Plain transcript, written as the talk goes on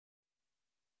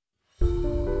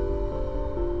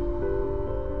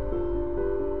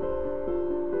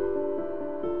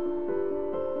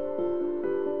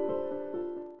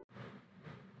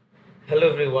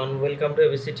everyone, welcome to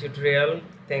ABC tutorial.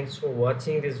 Thanks for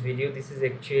watching this video. This is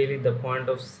actually the point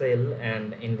of sale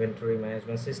and inventory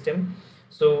management system.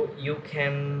 So you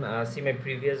can see my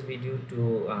previous video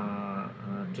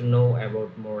to know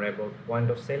about more about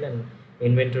point of sale and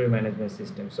inventory management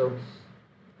system. So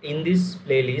in this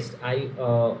playlist I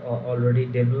already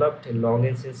developed a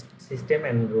login system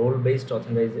and role based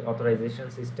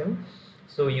authorization system.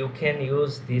 So you can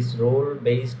use this role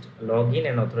based login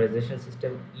and authorization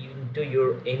system into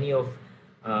your any of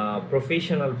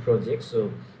professional projects.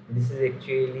 So this is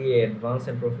actually advanced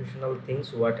and professional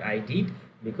things what I did,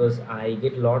 because I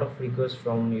get a lot of requests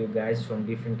from you guys from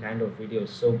different kind of videos.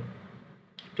 So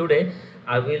today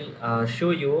I will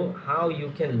show you how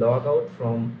you can log out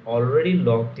from already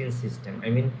logged in system.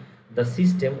 I mean the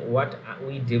system what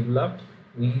we developed.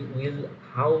 We will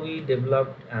how we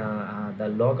developed the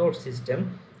logout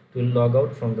system to log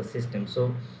out from the system.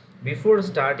 So before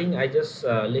starting, I just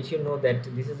let you know that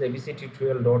this is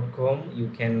abctutorial.com. You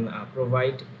can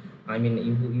provide, I mean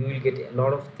you will get a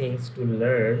lot of things to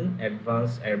learn,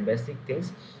 advanced or basic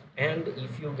things. And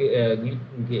if you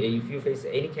if you face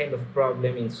any kind of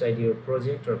problem inside your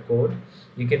project or code,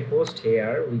 you can post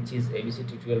here, which is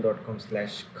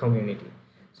abctutorial.com/community.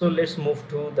 So let's move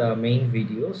to the main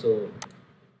video.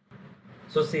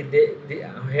 So see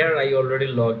here I already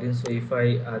logged in. So if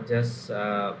I just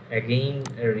again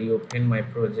reopen my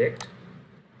project.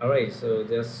 All right, so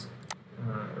just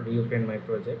reopen my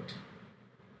project.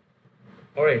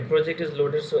 All right, project is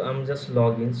loaded, so I'm just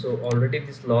login. So already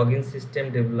this login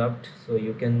system developed, so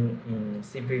you can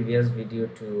see previous video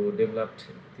to develop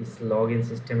this login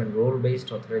system and role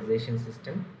based authorization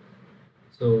system.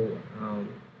 So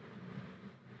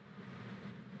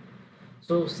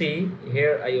so see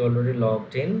here I already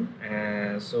logged in.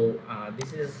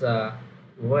 This is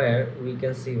where we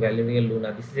can see Valeria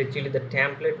Luna. This is actually the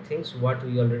template things what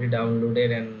we already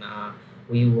downloaded, and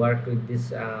we worked with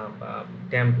this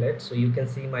template. So you can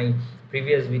see my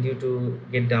previous video to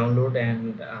get download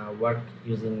and work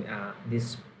using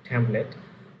this template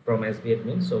from SB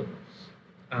admin. So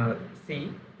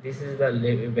see, this is the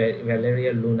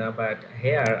Valeria Luna, but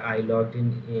here I logged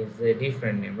in is a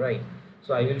different name, right?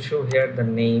 So I will show here the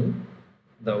name,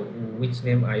 the which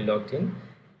name I logged in,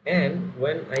 and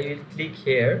when I will click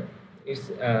here,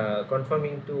 it's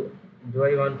confirming to do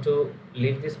I want to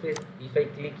leave this page. If I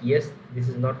click yes, this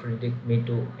is not redirect me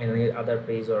to any other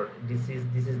page, or this is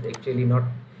actually not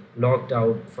logged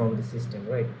out from the system,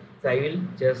 right? So I will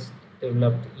just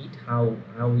develop it how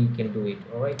we can do it.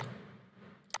 All right,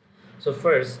 so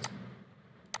first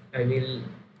I will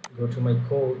go to my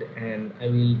code and I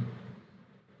will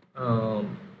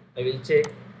check.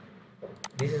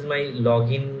 This is my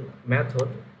login method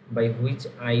by which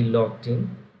I logged in.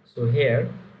 So here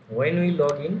when we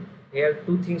log in, here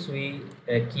two things we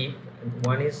keep.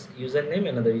 One is username,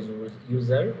 another is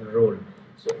user role.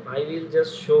 So I will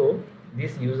just show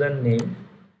this username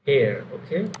here.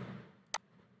 Okay,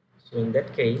 so in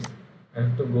that case I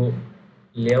have to go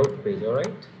layout page. All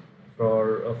right,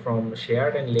 for from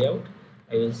shared and layout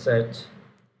I will search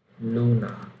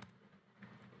Luna.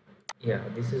 Yeah,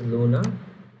 this is Luna.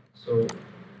 So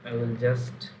I will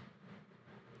just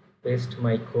paste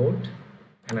my code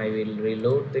and I will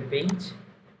reload the page.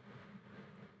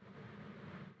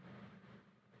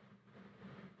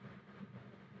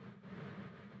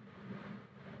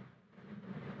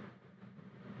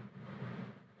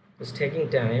 It's taking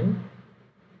time.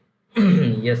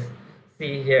 Yes,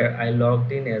 see here I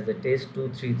logged in as a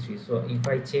test233. So if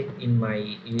I check in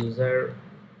my user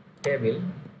table,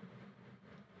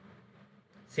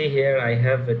 see here I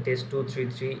have a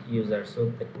test233 user.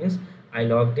 So that means I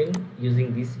logged in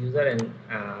using this user, and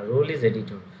role is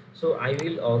editor. So I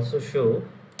will also show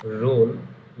role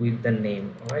with the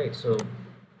name. All right, so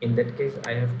in that case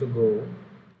I have to go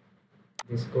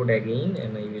this code again,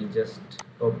 and I will just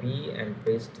copy and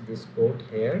paste this code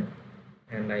here,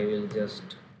 and I will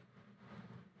just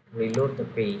reload the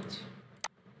page.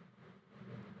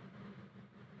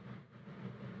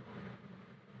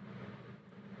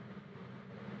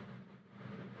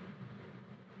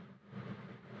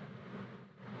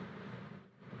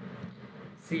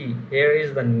 See here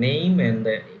is the name and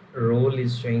the role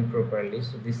is showing properly.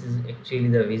 So this is actually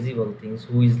the visible things,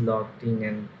 who is logged in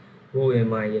and who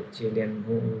am I actually, and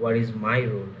what is my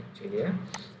role actually. Yeah,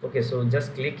 okay, so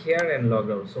just click here and log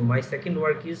out. So my second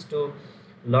work is to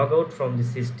log out from the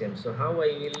system. So how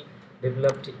I will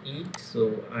develop it?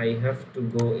 So I have to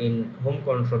go in home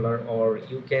controller, or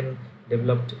you can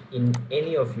develop in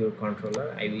any of your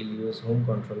controller. I will use home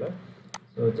controller.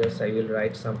 So just I will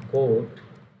write some code.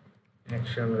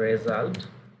 Action result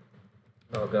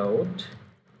logout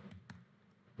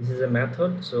this is a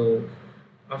method. So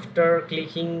after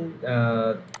clicking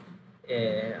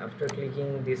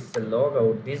this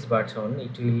logout, this button,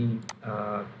 it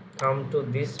will come to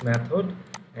this method,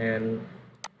 and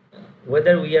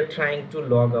whether we are trying to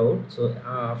log out. So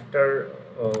after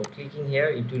clicking here,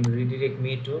 it will redirect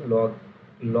me to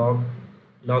log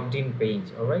logged in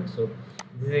page. All right, so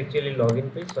this is actually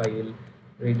login page, so I will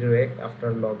redirect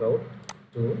after logout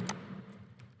to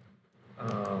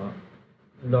uh,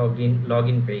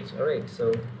 login page. All right,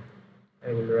 so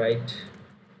I will write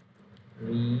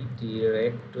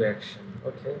redirect to action.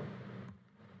 Okay,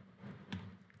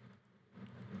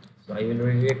 so I will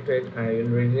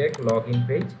redirect login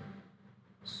page.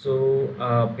 So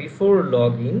before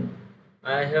login,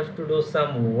 I have to do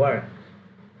some work,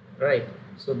 right?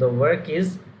 So the work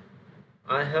is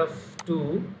I have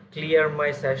to clear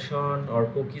my session or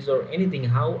cookies or anything,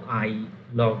 how I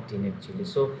logged in actually.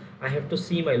 So I have to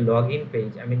see my login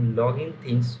page, I mean login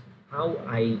things, how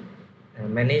I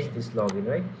manage this login,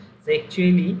 right? So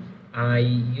actually I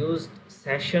used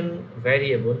session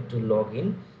variable to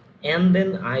login, and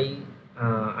then I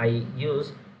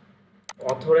use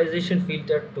authorization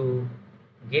filter to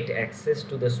get access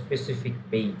to the specific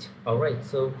page. All right,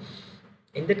 so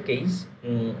in that case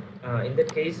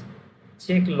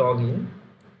check login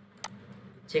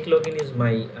is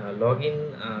my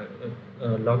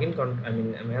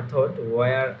method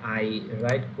where I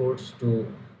write codes to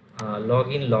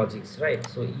login logics, right?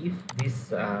 So if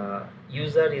this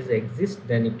user is exist,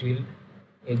 then it will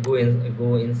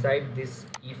go inside this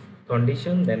if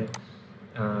condition, then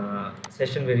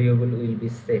session variable will be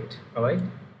set. All right,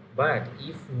 but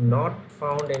if not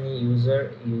found any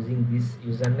user using this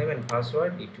username and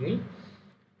password, it will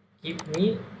keep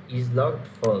me is logged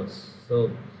false.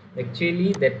 So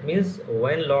actually that means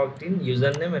when logged in,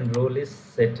 username and role is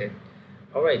set.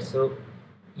 All right, so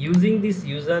using this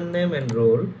username and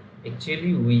role,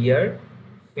 actually we are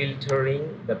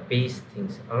filtering the page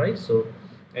things. All right, so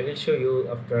I will show you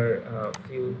after a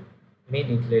few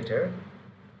minutes later,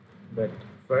 but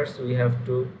first we have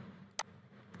to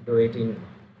do it in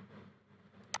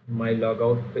my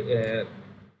logout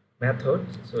method.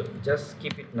 So just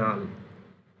keep it null.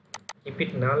 Keep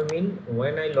it null mean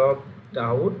when I logged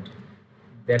out,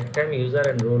 that time user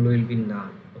and role will be null.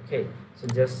 Okay, so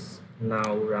just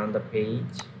now run the page.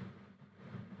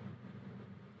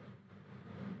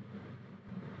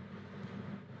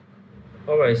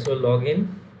 Alright, so login.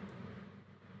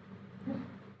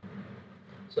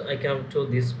 So I come to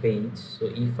this page. So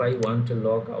if I want to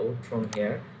log out from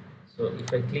here, so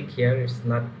if I click here, it's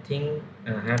nothing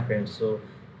happens. So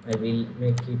I will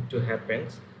make it to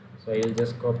happens. So I will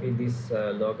just copy this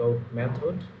logout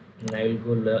method, and I will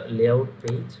go layout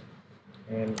page,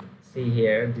 and see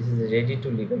here this is ready to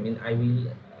leave. I mean I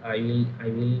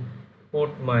will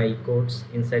put my codes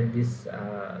inside this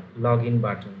login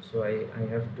button. So I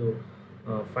have to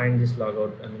find this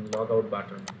logout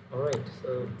button. All right,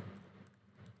 so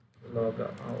log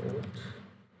out.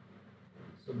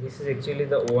 So this is actually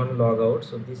the one logout.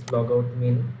 So this logout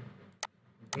mean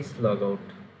this logout,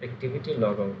 activity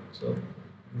logout. So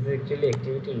this is actually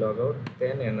activity logout.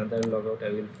 Then another logout I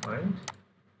will find.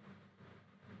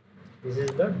 This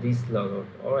is this logout.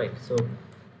 All right, so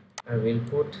I will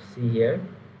put, see here,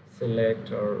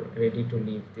 select or ready to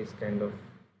leave, this kind of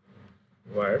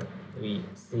word we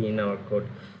see in our code.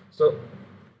 So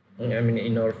I mean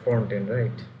in our front end,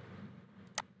 right?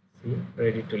 See,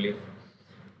 ready to leave.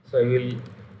 So I will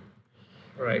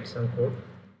write some code,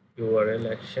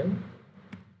 URL action.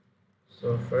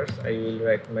 So first I will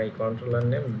write my controller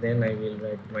name, then I will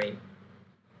write my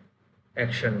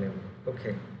action name.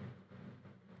 Okay,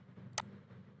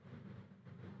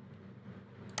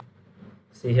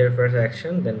 see here, first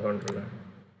action then controller.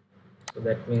 So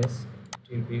that means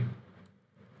it will be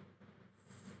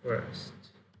first.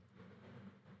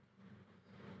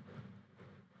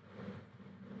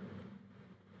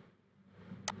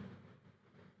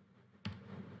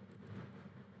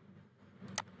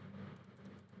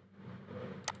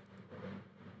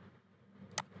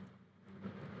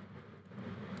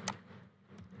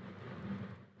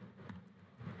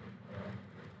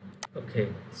 Okay,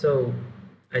 so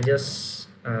I just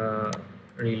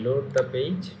reload the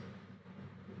page.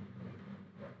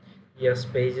 Yes,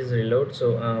 page is reload.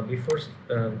 So before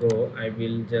go, I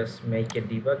will just make a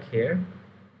debug here.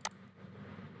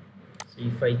 So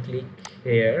if I click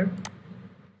here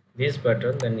this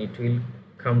button, then it will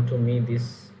come to me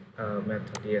this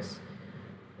method. Yes,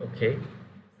 okay,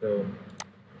 so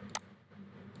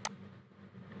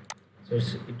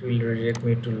it will redirect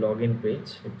me to login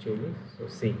page actually. So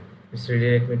see, it's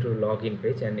redirect me to login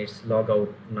page and it's log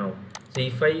out now. So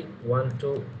if I want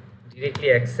to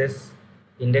directly access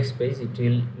index page, it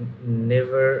will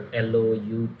never allow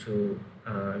you to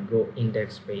go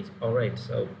index page. All right,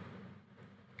 so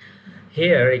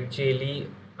here actually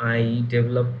I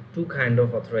developed two kind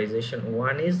of authorization.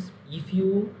 One is if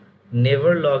you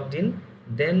never logged in,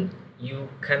 then you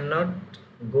cannot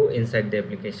go inside the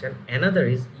application. Another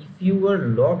is if you were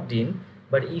logged in,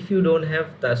 but if you don't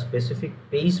have the specific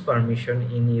page permission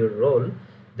in your role,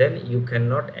 then you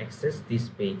cannot access this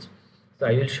page. So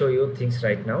I will show you things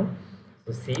right now.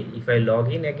 So see, if I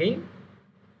log in again,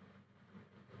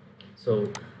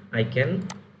 so I can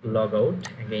log out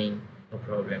again, no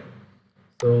problem.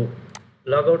 So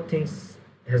logout things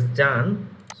has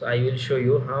done. So I will show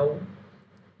you how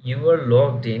you are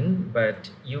logged in but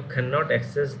you cannot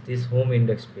access this home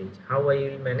index page. How I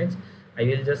will manage? I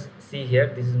will just see here,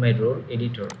 this is my role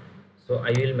editor, so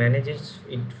I will manage it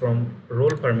from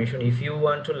role permission. If you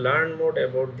want to learn more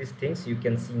about these things, you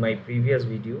can see my previous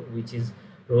video, which is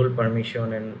role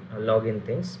permission and login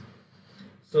things.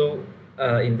 So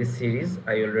in this series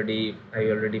I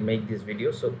already make this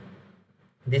video. So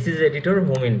this is editor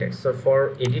home index. So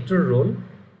for editor role,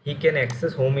 he can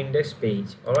access home index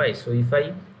page. All right, so if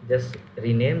I just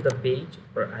rename the page,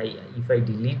 or if I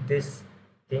delete this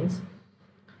things,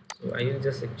 so I will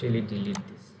just actually delete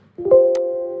this.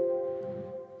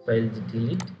 So I'll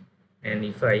delete, and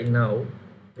if I now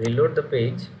reload the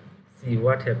page, see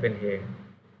what happened here.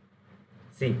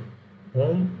 See,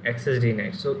 home access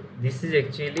denied. So this is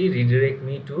actually redirect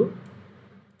me to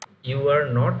you are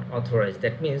not authorized.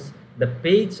 That means the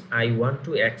page I want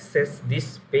to access,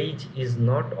 this page is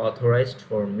not authorized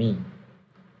for me.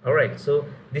 All right, so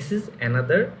this is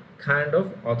another kind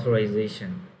of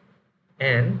authorization.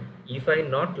 And if I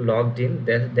not logged in,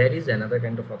 then there is another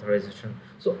kind of authorization.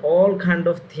 So all kind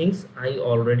of things I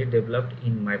already developed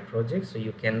in my project. So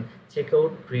you can check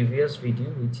out previous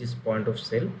video, which is point of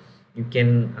sale. You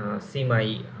can see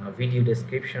my video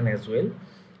description as well,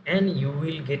 and you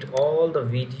will get all the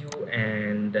video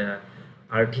and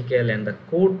article and the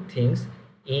code things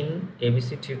in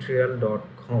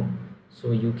abctutorial.com.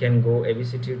 so you can go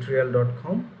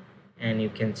abctutorial.com and you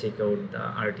can check out the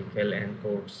article and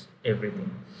codes, everything.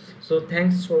 So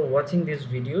thanks for watching this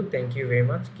video. Thank you very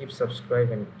much. Keep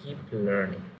subscribe and keep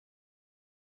learning.